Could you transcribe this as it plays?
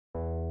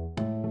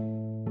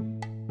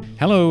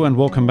Hello and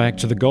welcome back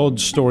to the God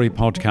Story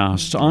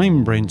Podcast.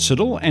 I'm Brent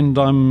Siddle and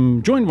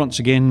I'm joined once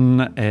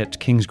again at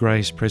King's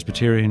Grace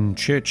Presbyterian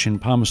Church in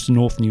Palmerston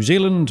North, New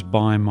Zealand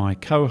by my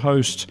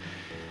co-host,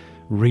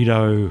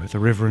 Redo, the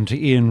Reverend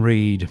Ian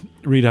Reid.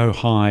 Redo,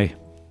 hi.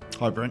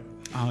 Hi, Brent.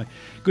 Hi.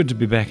 Good to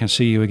be back and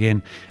see you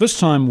again. This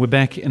time we're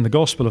back in the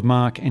Gospel of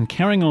Mark and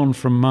carrying on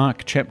from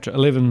Mark chapter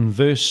 11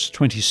 verse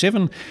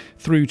 27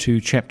 through to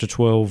chapter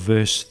 12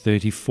 verse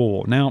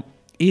 34. Now,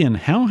 Ian,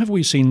 how have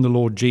we seen the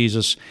Lord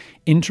Jesus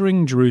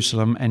entering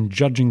Jerusalem and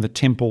judging the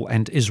temple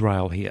and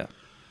Israel here?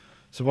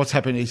 So what's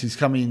happened is he's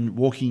come in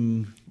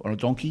walking on a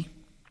donkey,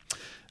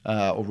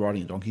 or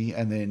riding a donkey,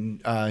 and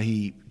then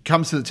he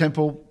comes to the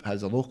temple,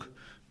 has a look,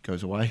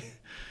 goes away.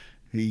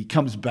 He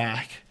comes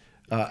back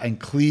and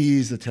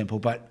clears the temple,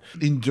 but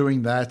in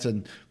doing that,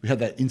 and we had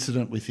that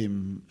incident with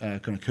him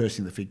kind of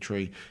cursing the fig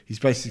tree, he's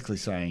basically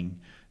saying,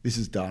 this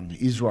is done.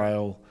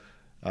 Israel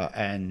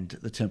and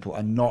the temple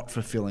are not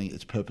fulfilling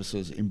its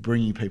purposes in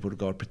bringing people to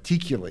God,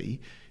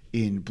 particularly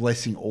in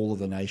blessing all of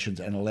the nations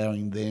and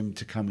allowing them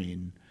to come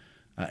in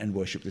and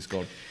worship this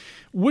God.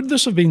 Would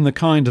this have been the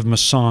kind of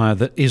Messiah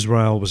that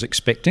Israel was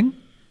expecting?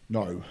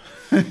 No.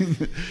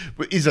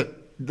 But is it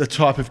the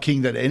type of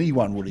king that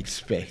anyone would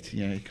expect?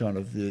 You know, kind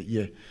of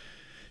you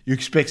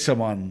expect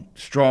someone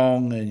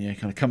strong and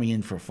kind of coming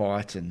in for a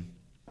fight and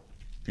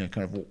kind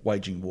of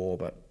waging war,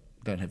 but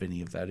don't have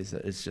any of that. Is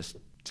it? It's just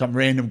some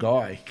random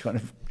guy kind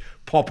of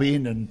pop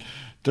in and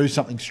do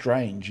something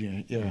strange.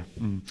 Yeah.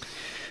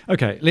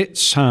 Okay,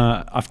 let's.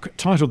 I've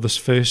titled this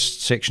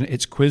first section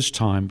 "It's Quiz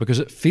Time" because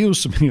it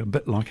feels to me a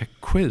bit like a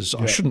quiz.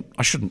 Yeah.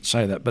 I shouldn't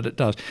say that, but it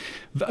does.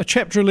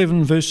 Chapter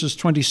 11, verses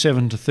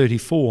 27 to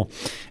 34.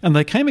 And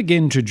they came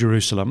again to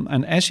Jerusalem,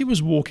 and as he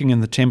was walking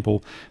in the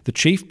temple, the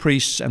chief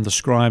priests and the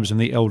scribes and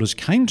the elders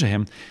came to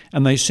him,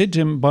 and they said to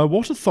him, "By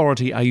what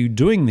authority are you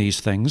doing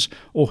these things,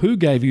 or who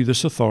gave you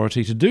this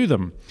authority to do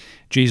them?"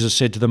 Jesus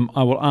said to them,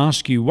 "I will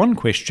ask you one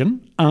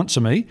question, answer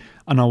me,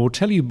 and I will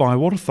tell you by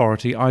what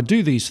authority I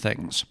do these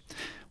things.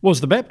 Was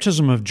the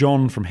baptism of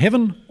John from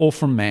heaven or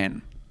from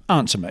man?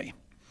 Answer me."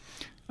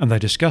 And they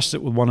discussed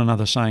it with one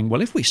another, saying, "Well,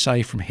 if we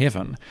say from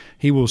heaven,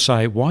 he will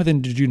say, 'Why then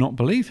did you not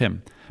believe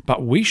him?'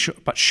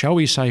 But shall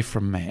we say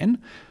from man?"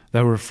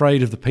 They were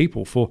afraid of the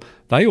people, for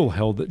they all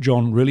held that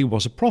John really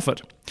was a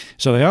prophet.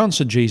 So they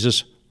answered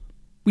Jesus,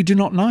 "We do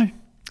not know."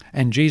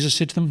 And Jesus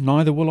said to them,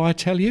 "Neither will I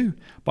tell you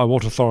by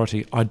what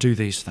authority I do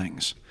these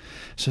things."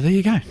 So there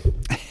you go.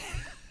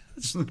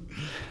 It's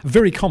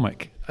very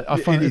comic. I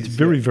find it's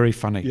very, very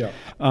funny. Yeah.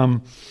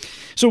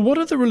 So what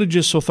are the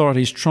religious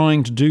authorities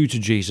trying to do to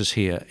Jesus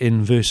here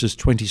in verses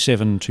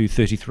 27 to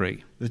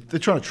 33? They're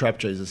trying to trap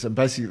Jesus, and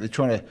basically they're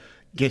trying to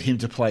get him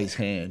to play his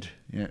hand.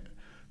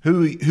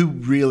 Who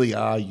really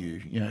are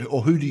you?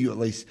 Or who do you at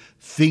least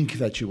think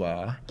that you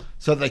are,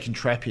 so that they can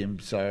trap him.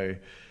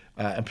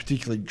 And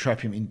particularly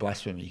trap him in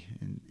blasphemy.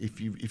 And if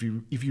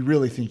you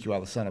really think you are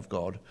the Son of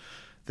God,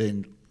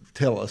 then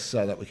tell us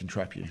so that we can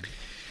trap you.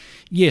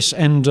 Yes,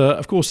 and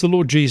of course the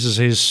Lord Jesus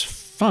is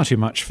far too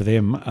much for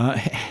them.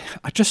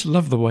 I just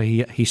love the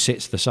way he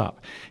sets this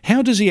up.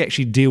 How does he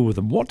actually deal with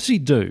them? What does he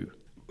do?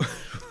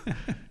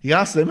 He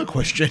asks them a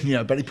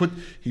question, but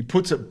he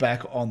puts it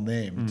back on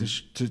them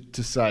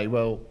to say,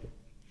 well,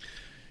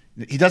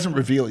 he doesn't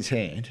reveal his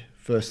hand,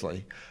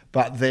 firstly,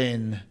 but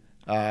then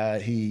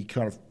he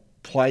kind of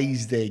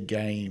plays their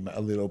game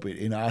a little bit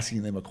in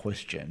asking them a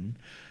question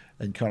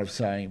and kind of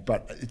saying,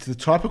 but it's the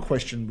type of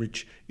question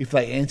which, if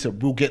they answer,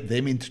 will get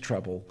them into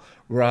trouble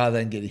rather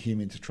than getting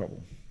him into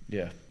trouble.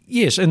 Yeah.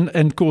 Yes, and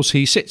of course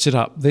he sets it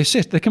up.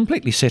 They're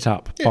completely set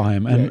up by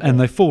him, and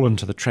they fall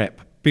into the trap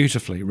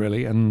beautifully,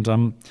 really. And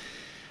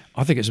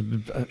I think it's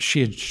a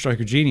sheer stroke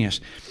of genius.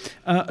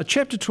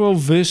 Chapter 12,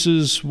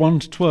 verses 1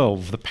 to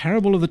 12, the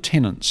parable of the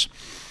tenants.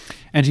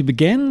 And he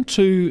began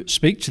to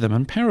speak to them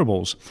in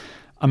parables.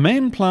 A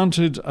man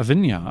planted a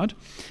vineyard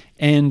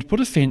and put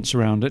a fence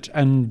around it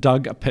and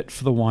dug a pit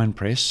for the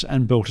winepress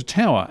and built a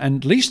tower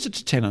and leased it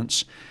to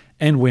tenants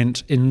and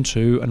went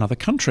into another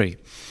country.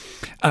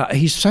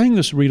 He's saying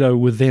this, Rito,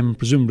 with them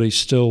presumably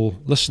still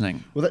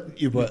listening. Well,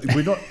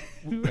 we're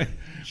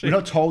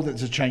not told that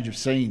it's a change of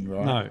scene,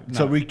 right? No.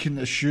 So we can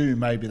assume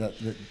maybe that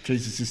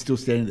Jesus is still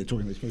standing there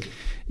talking to these people.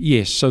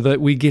 Yes, so that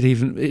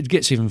it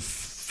gets even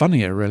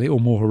funnier, really, or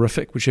more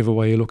horrific, whichever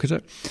way you look at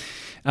it.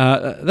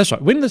 That's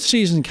right. When the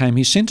season came,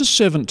 he sent a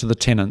servant to the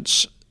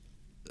tenants.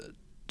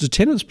 The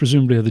tenants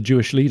presumably are the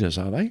Jewish leaders,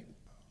 are they?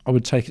 I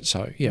would take it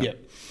so, yeah.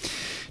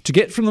 To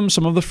get from them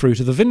some of the fruit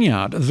of the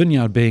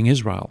vineyard being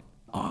Israel,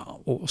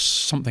 or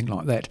something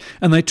like that.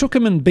 And they took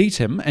him and beat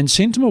him and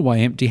sent him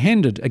away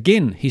empty-handed.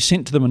 Again, he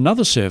sent to them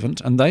another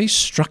servant, and they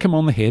struck him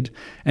on the head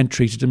and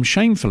treated him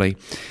shamefully.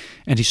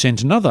 And he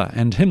sent another,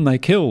 and him they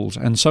killed,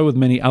 and so with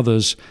many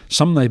others,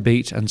 some they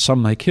beat and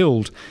some they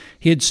killed.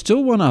 He had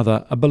still one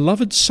other, a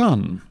beloved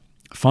son.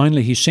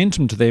 Finally he sent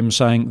him to them,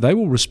 saying, "They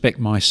will respect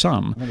my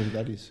son." I wonder who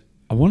that is.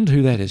 I wonder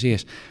who that is,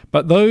 yes.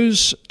 But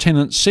those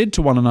tenants said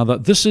to one another,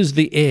 "This is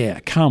the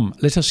heir. Come,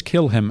 let us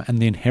kill him, and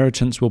the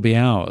inheritance will be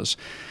ours."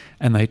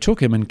 And they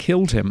took him and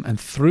killed him and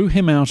threw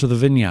him out of the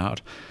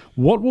vineyard.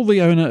 What will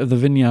the owner of the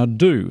vineyard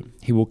do?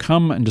 He will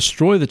come and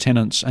destroy the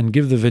tenants and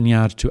give the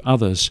vineyard to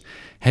others.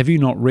 Have you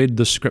not read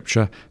the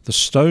scripture? The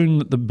stone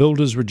that the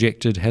builders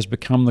rejected has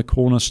become the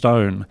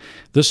cornerstone.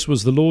 This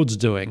was the Lord's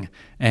doing,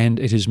 and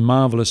it is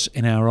marvellous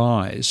in our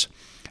eyes.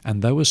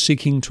 And they were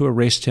seeking to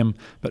arrest him,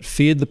 but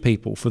feared the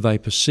people, for they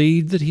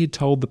perceived that he had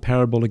told the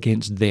parable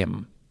against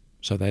them.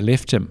 So they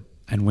left him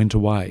and went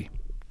away.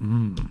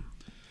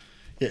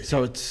 Yeah,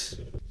 so it's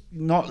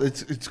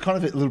kind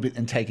of a little bit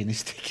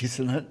antagonistic,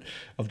 isn't it,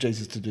 of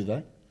Jesus to do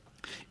that?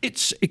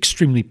 It's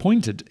extremely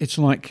pointed. It's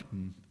like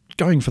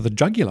going for the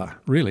jugular,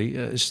 really.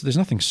 There's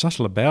nothing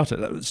subtle about it.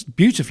 It's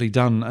beautifully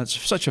done. It's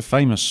such a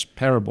famous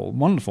parable.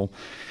 Wonderful.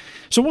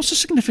 So what's the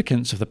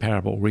significance of the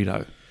parable,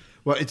 Rito?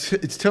 Well,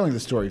 it's telling the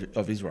story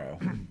of Israel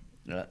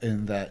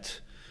in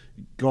that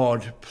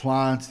God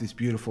plants this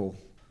beautiful,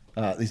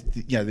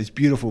 this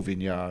beautiful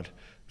vineyard.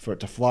 For it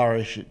to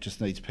flourish, it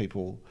just needs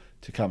people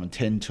to come and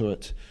tend to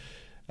it.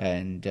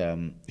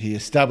 And he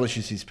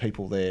establishes his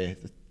people there.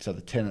 So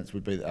the tenants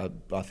would be,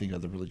 I think, are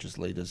the religious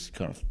leaders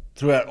kind of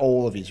throughout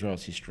all of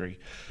Israel's history.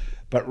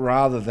 But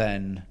rather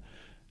than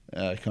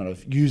kind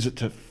of use it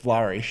to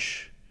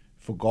flourish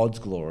for God's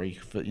glory,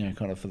 for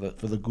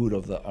for the good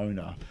of the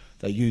owner,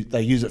 they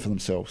use it for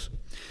themselves.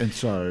 And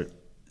so,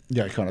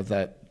 kind of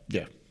that,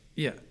 yeah.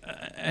 Yeah.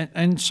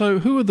 And so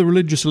who are the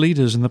religious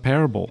leaders in the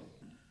parable?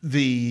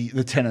 The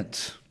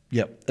tenants,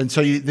 yep. And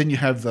so then you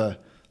have the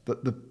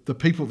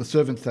people, the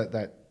servants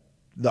that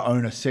the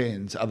owner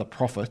sends are the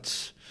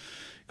prophets,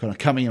 kind of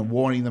coming and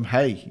warning them,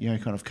 hey,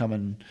 kind of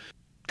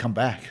come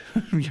back.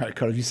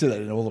 Kind of, you see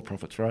that in all the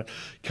prophets, right?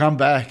 Come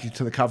back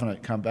to the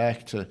covenant, come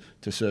back to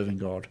serving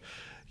God.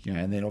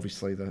 And then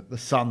obviously the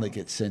son that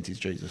gets sent is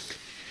Jesus.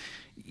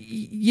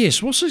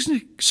 Yes, what's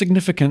the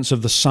significance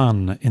of the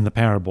son in the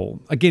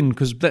parable? Again,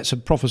 because that's a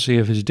prophecy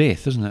of his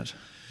death, isn't it?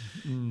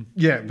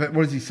 Yeah, but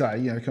what does he say?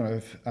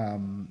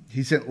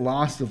 He said,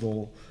 last of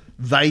all,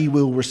 they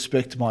will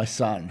respect my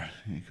son.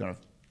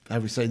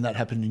 Have we seen that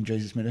happen in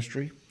Jesus'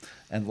 ministry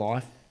and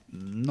life?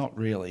 Not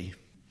really.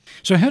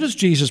 So how does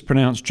Jesus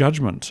pronounce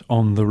judgment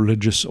on the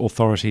religious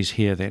authorities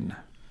here then?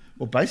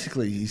 Well,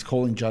 basically, he's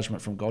calling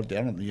judgment from God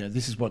down on them.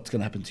 This is what's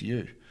going to happen to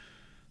you.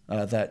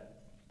 That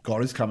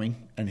God is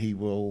coming and he's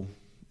going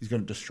to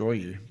destroy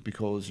you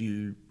because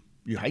you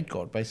hate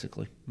God,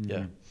 basically.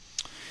 Yeah.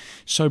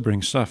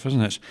 Sobering stuff,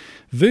 isn't it?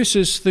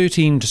 Verses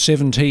 13 to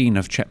 17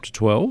 of chapter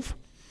 12.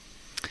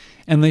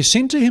 And they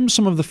sent to him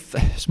some of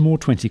it's more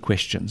 20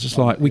 questions. It's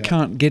like, we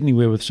can't get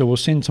anywhere with, so we'll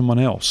send someone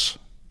else.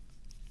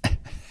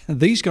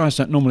 These guys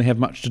don't normally have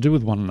much to do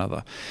with one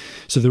another.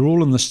 So they're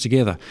all in this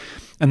together.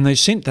 And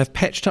they've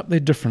patched up their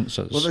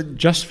differences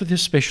just for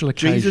this special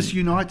occasion. Jesus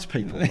unites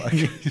people.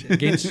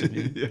 Against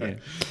him. Yeah.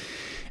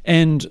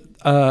 And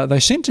they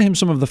sent to him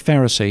some of the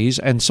Pharisees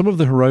and some of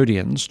the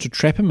Herodians to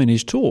trap him in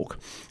his talk.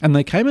 And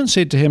they came and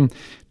said to him,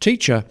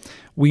 Teacher,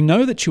 we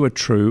know that you are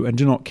true and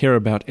do not care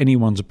about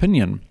anyone's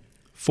opinion,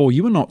 for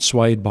you are not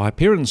swayed by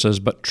appearances,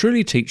 but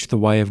truly teach the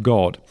way of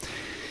God.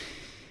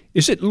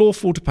 Is it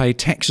lawful to pay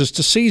taxes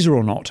to Caesar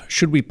or not?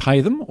 Should we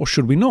pay them or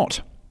should we not?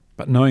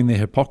 But knowing their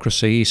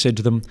hypocrisy, he said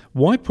to them,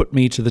 Why put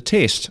me to the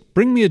test?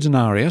 Bring me a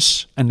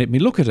denarius and let me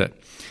look at it.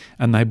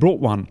 And they brought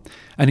one.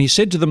 And he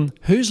said to them,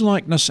 Whose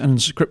likeness and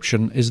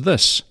inscription is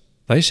this?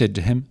 They said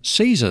to him,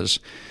 Caesar's.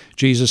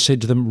 Jesus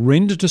said to them,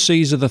 Render to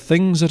Caesar the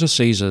things that are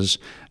Caesar's,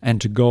 and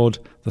to God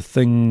the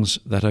things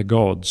that are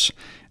God's.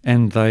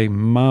 And they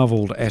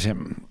marvelled at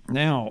him.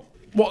 Now,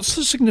 what's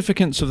the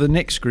significance of the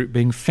next group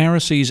being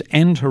Pharisees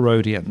and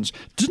Herodians?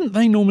 Didn't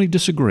they normally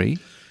disagree?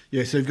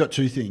 Yeah, so you've got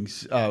two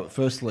things.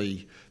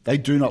 Firstly, they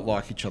do not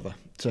like each other.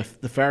 So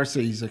the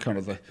Pharisees are kind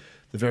of the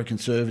very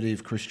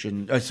conservative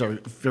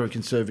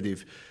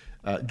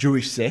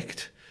Jewish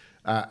sect,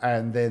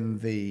 and then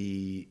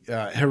the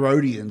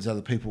Herodians are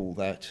the people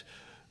that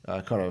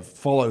kind of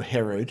follow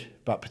Herod,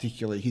 but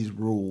particularly his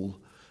rule,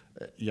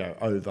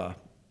 over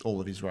all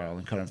of Israel,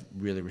 and kind of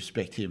really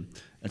respect him.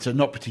 And so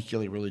not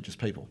particularly religious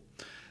people.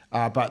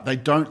 But they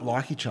don't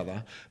like each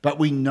other. But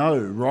we know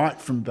right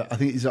from, I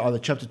think it's either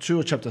chapter 2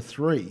 or chapter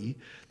 3,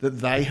 that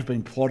they have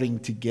been plotting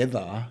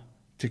together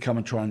to come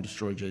and try and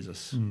destroy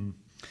Jesus. Mm.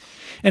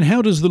 And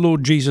how does the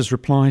Lord Jesus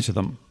reply to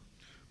them?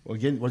 Well,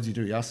 again, what does he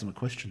do? He asks them a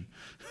question.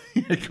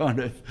 Kind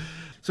of.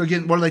 So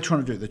again, what are they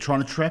trying to do? They're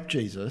trying to trap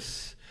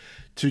Jesus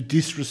to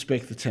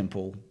disrespect the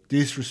temple,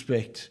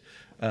 disrespect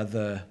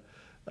the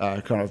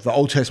kind of the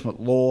Old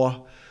Testament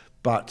law.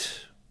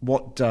 But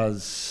what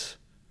does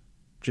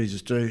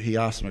Jesus do? He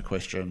asks them a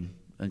question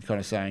and kind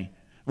of saying,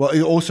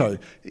 well, also,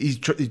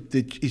 they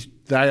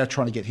are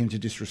trying to get him to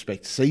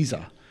disrespect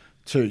Caesar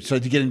too. So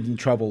to get him in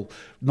trouble,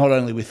 not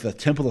only with the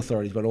temple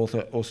authorities, but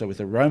also with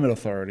the Roman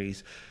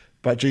authorities.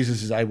 But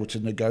Jesus is able to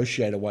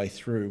negotiate a way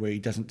through where he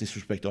doesn't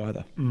disrespect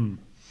either. Mm.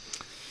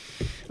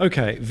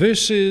 Okay,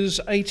 verses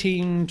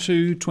 18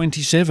 to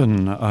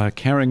 27,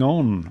 carrying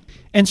on.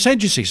 And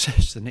Sadducees,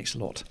 that's the next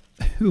lot.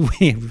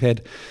 We've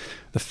had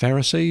the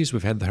Pharisees,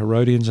 we've had the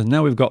Herodians, and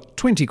now we've got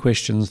 20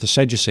 questions, the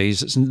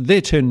Sadducees. It's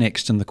their turn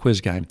next in the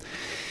quiz game.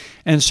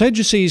 And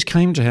Sadducees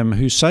came to him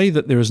who say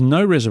that there is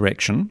no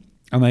resurrection,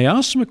 and they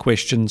asked him a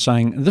question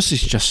saying, this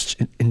is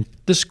just, in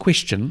this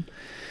question,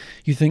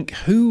 you think,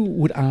 who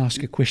would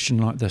ask a question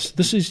like this?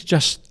 This is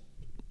just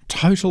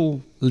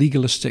total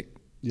legalistic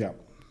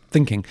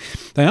thinking.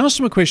 They asked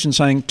him a question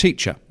saying,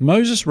 Teacher,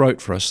 Moses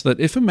wrote for us that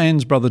if a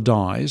man's brother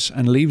dies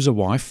and leaves a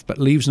wife but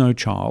leaves no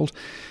child,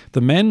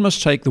 the man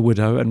must take the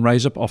widow and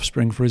raise up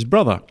offspring for his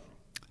brother.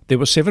 There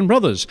were 7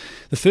 brothers.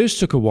 The first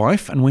took a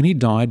wife, and when he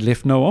died,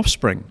 left no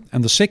offspring.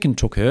 And the second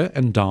took her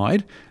and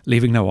died,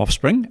 leaving no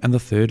offspring, and the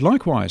third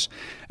likewise.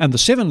 And the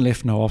 7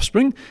 left no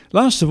offspring.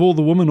 Last of all,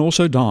 the woman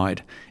also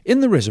died. In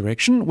the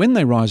resurrection, when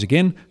they rise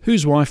again,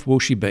 whose wife will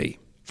she be?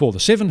 For the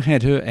 7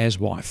 had her as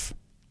wife.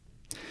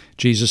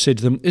 Jesus said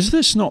to them, Is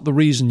this not the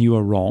reason you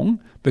are wrong?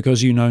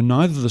 Because you know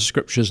neither the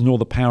Scriptures nor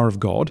the power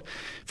of God.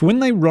 For when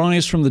they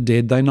rise from the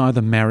dead, they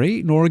neither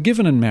marry nor are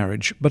given in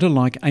marriage, but are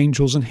like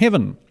angels in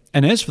heaven.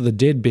 And as for the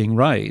dead being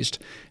raised,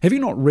 have you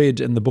not read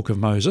in the book of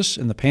Moses,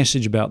 in the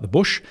passage about the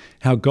bush,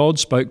 how God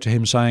spoke to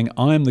him, saying,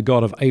 I am the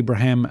God of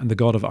Abraham and the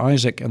God of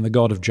Isaac and the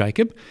God of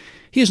Jacob?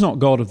 He is not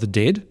God of the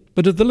dead,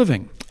 but of the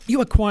living. You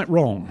are quite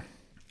wrong.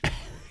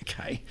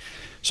 Okay.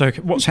 So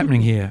what's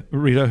happening here,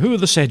 Rito? Who are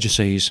the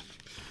Sadducees?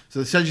 So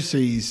the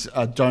Sadducees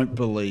don't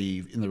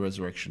believe in the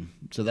resurrection.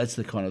 So that's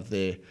the kind of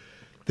their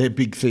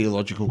big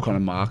theological kind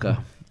of marker,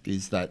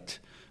 is that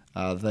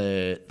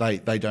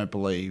they don't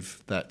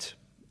believe that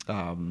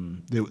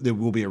there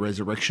will be a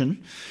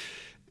resurrection,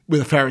 where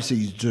the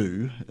Pharisees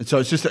do. And so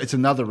it's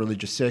another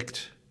religious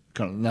sect,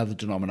 kind of another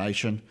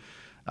denomination,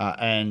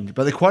 but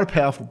they're quite a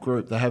powerful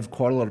group. They have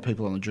quite a lot of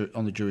people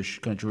on the Jewish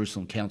kind of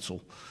Jerusalem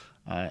Council,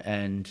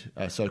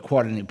 so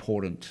quite an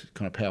important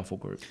kind of powerful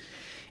group.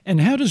 And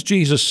how does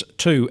Jesus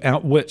too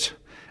outwit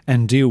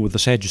and deal with the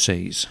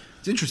Sadducees?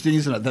 It's interesting,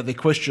 isn't it, that they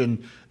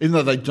question, even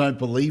though they don't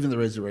believe in the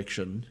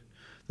resurrection,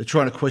 they're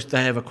trying to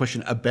they have a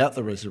question about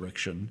the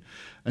resurrection.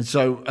 And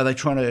so I'm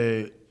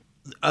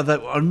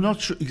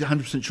not sure,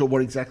 100% sure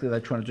what exactly they're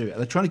trying to do. Are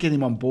they trying to get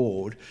him on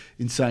board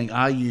in saying,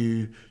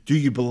 do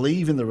you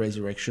believe in the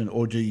resurrection,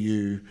 or do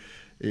you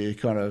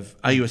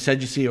are you a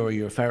Sadducee or are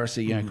you a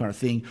Pharisee, kind of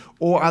thing?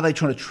 Or are they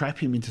trying to trap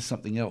him into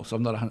something else?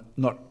 I'm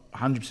not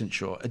 100%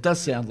 sure. It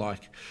does sound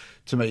like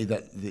to me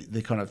that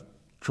they're kind of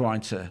trying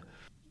to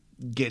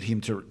get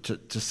him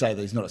to say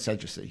that he's not a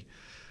Sadducee.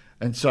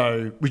 And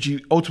so, which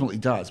he ultimately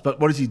does. But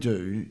what does he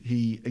do?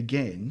 He,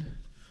 again,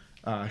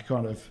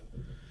 kind of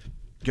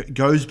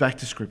goes back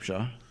to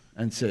Scripture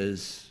and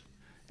says,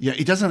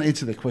 he doesn't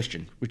answer the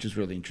question, which is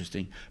really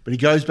interesting, but he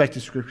goes back to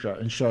Scripture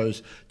and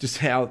shows just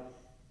how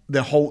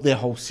their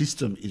whole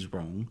system is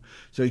wrong.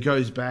 So he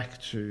goes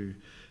back to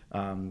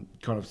kind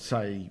of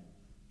say,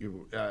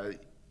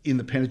 in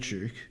the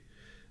Pentateuch,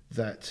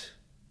 that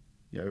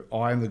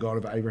I am the God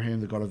of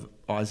Abraham, the God of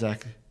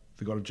Isaac,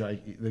 the God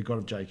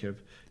of Jacob.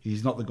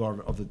 He's not the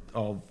God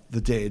of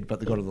the dead, but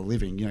the God of the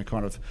living.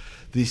 Kind of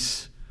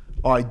this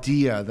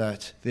idea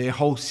that their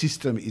whole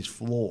system is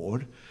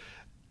flawed,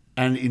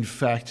 and in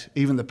fact,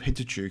 even the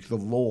Pentateuch, the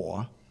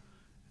law,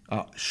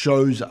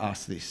 shows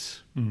us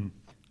this.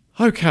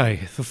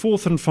 Okay, the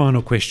fourth and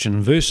final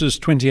question, verses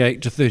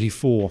 28 to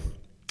 34.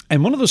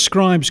 And one of the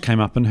scribes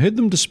came up and heard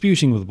them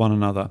disputing with one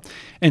another,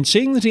 and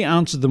seeing that he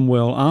answered them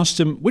well, asked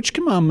him, Which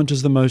commandment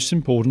is the most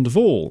important of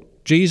all?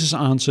 Jesus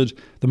answered,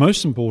 The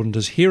most important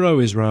is, Hear, O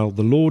Israel,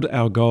 the Lord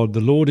our God, the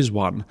Lord is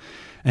one.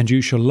 And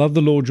you shall love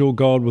the Lord your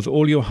God with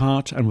all your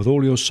heart, and with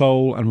all your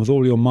soul, and with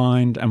all your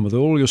mind, and with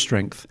all your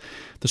strength.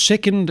 The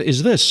second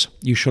is this,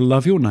 You shall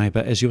love your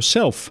neighbour as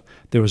yourself.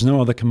 There is no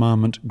other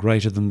commandment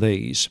greater than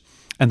these.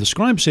 And the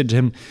scribe said to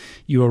him,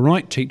 You are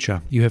right,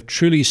 teacher. You have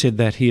truly said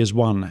that he is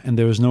one, and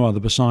there is no other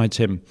besides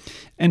him.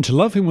 And to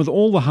love him with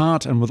all the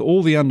heart, and with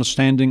all the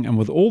understanding, and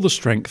with all the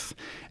strength,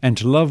 and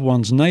to love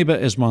one's neighbour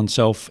as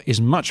oneself,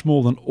 is much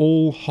more than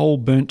all whole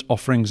burnt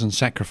offerings and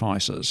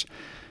sacrifices.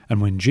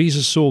 And when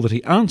Jesus saw that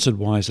he answered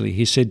wisely,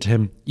 he said to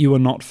him, You are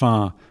not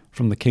far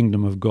from the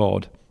kingdom of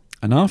God.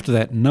 And after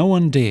that, no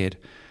one dared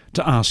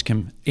to ask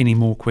him any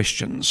more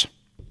questions.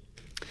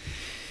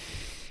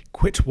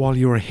 Quit while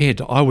you're ahead,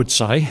 I would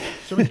say.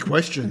 So many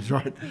questions,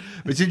 right?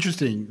 It's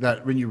interesting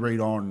that when you read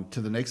on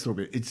to the next little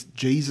bit, it's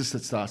Jesus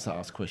that starts to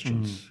ask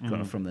questions kind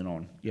of from then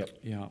on. Yep.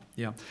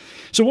 Yeah.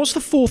 So what's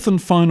the fourth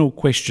and final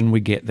question we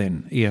get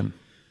then, Ian?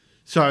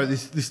 So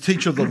this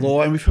teacher of the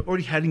law, and we've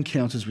already had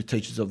encounters with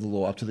teachers of the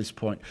law up to this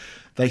point,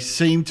 they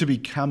seem to be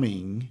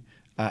coming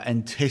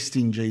and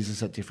testing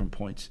Jesus at different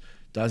points.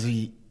 Does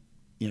he,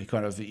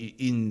 kind of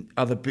in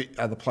other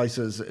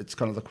places, it's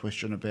kind of the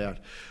question about,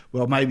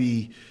 well,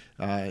 maybe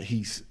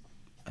he's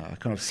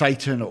kind of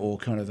Satan, or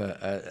kind of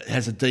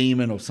has a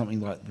demon or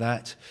something like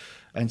that.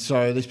 And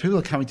so these people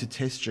are coming to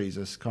test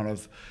Jesus kind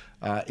of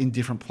in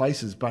different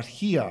places. But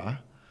here,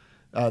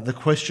 the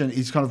question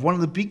is kind of one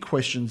of the big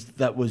questions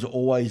that was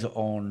always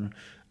on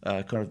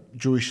kind of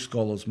Jewish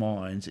scholars'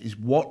 minds, is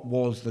what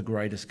was the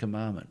greatest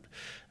commandment?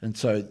 And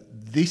so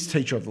this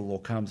teacher of the law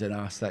comes and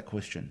asks that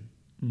question.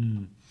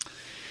 Do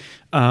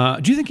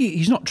you think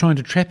he's not trying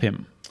to trap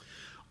him?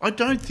 I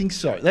don't think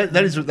so.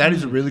 That is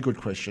a really good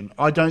question.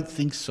 I don't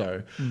think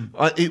so.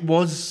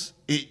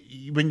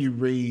 When you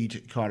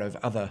read kind of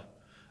other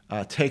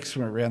texts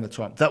from around the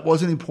time, that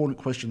was an important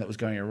question that was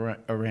going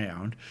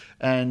around,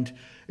 and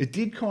it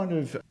did kind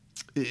of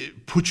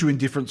put you in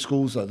different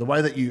schools, though. The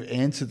way that you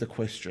answered the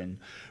question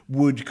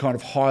would kind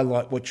of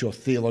highlight what your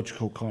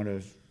theological kind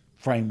of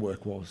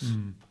framework was.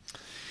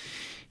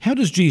 How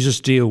does Jesus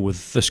deal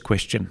with this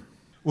question?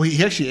 Well,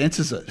 he actually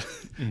answers it.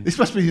 This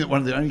must be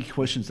one of the only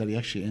questions that he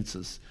actually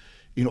answers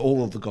in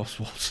all of the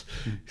Gospels.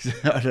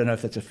 I don't know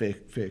if that's a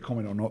fair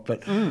comment or not,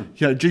 but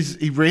Jesus,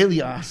 he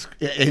rarely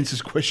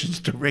answers questions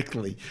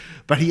directly,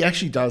 but he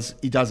actually does.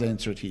 He does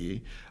answer it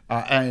here,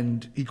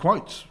 and he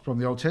quotes from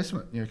the Old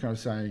Testament. Kind of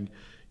saying,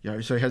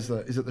 so he has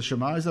is it the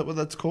Shema? Is that what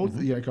that's called?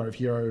 Kind of,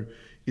 hear, O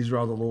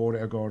Israel, the Lord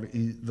our God,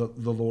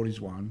 the Lord is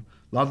one.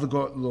 Love the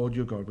Lord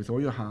your God with all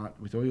your heart,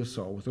 with all your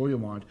soul, with all your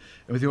mind,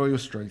 and with all your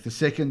strength. The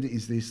second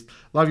is this: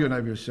 love your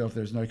neighbour yourself.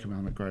 There is no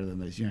commandment greater than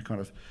these.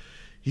 Kind of,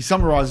 he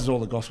summarises all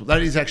the gospel.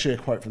 That is actually a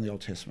quote from the Old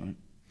Testament,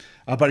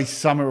 but he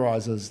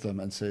summarises them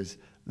and says,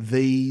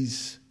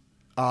 "These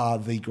are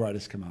the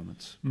greatest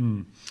commandments."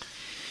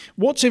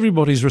 What's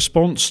everybody's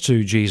response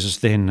to Jesus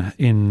then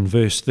in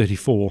verse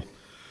 34?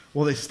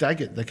 Well, they're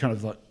staggered. They're kind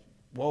of like,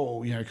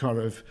 "Whoa!" Kind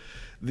of.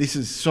 This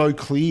is so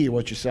clear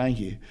what you're saying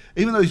here.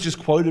 Even though he's just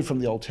quoted from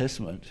the Old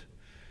Testament,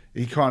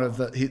 he kind of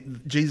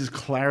Jesus'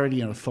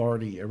 clarity and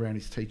authority around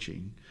his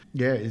teaching,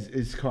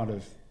 is kind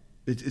of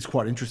it's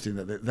quite interesting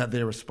that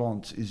their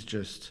response is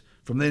just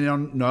from then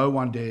on. No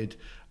one dared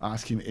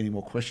ask him any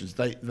more questions.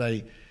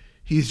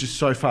 He's just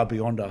so far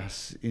beyond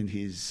us in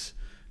his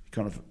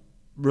kind of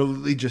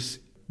religious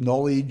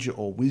knowledge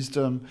or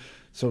wisdom.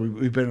 So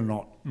we better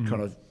not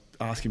kind of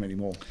ask him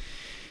anymore.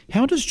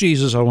 How does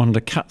Jesus, I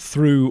wonder, cut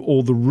through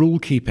all the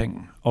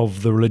rule-keeping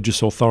of the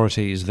religious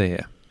authorities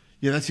there?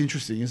 Yeah, that's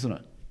interesting, isn't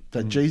it?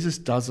 That Jesus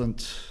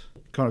doesn't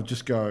kind of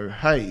just go,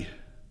 hey,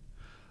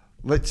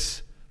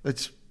 let's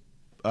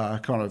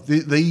kind of,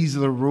 these are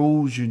the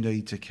rules you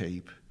need to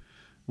keep.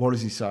 What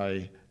does he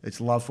say?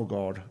 It's love for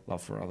God,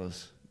 love for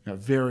others.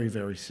 Very,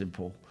 very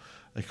simple.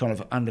 It kind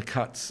of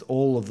undercuts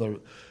all of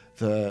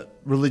the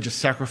religious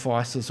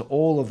sacrifices,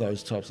 all of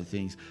those types of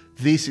things.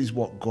 This is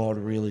what God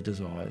really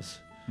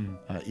desires.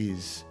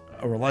 Is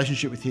a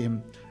relationship with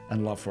him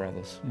and love for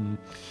others.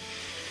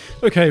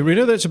 Okay,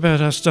 Rita, that's about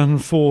us done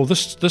for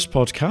this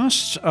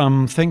podcast.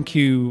 Thank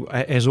you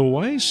as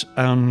always,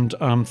 and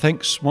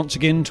thanks once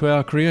again to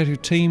our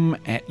creative team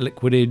at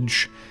Liquid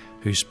Edge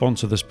who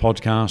sponsor this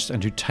podcast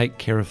and who take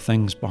care of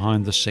things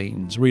behind the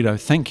scenes. Rita,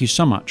 thank you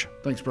so much.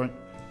 Thanks, Brent.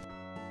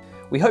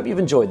 We hope you've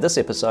enjoyed this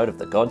episode of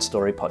the God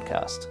Story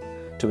Podcast.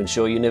 To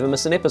ensure you never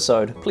miss an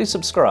episode, please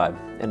subscribe,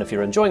 and if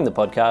you're enjoying the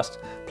podcast,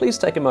 please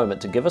take a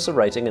moment to give us a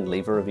rating and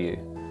leave a review.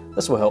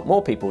 This will help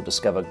more people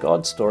discover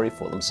God's story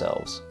for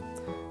themselves.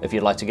 If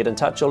you'd like to get in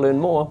touch or learn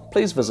more,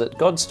 please visit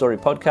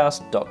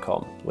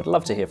godstorypodcast.com. We'd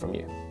love to hear from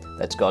you.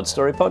 That's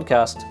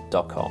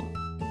godstorypodcast.com.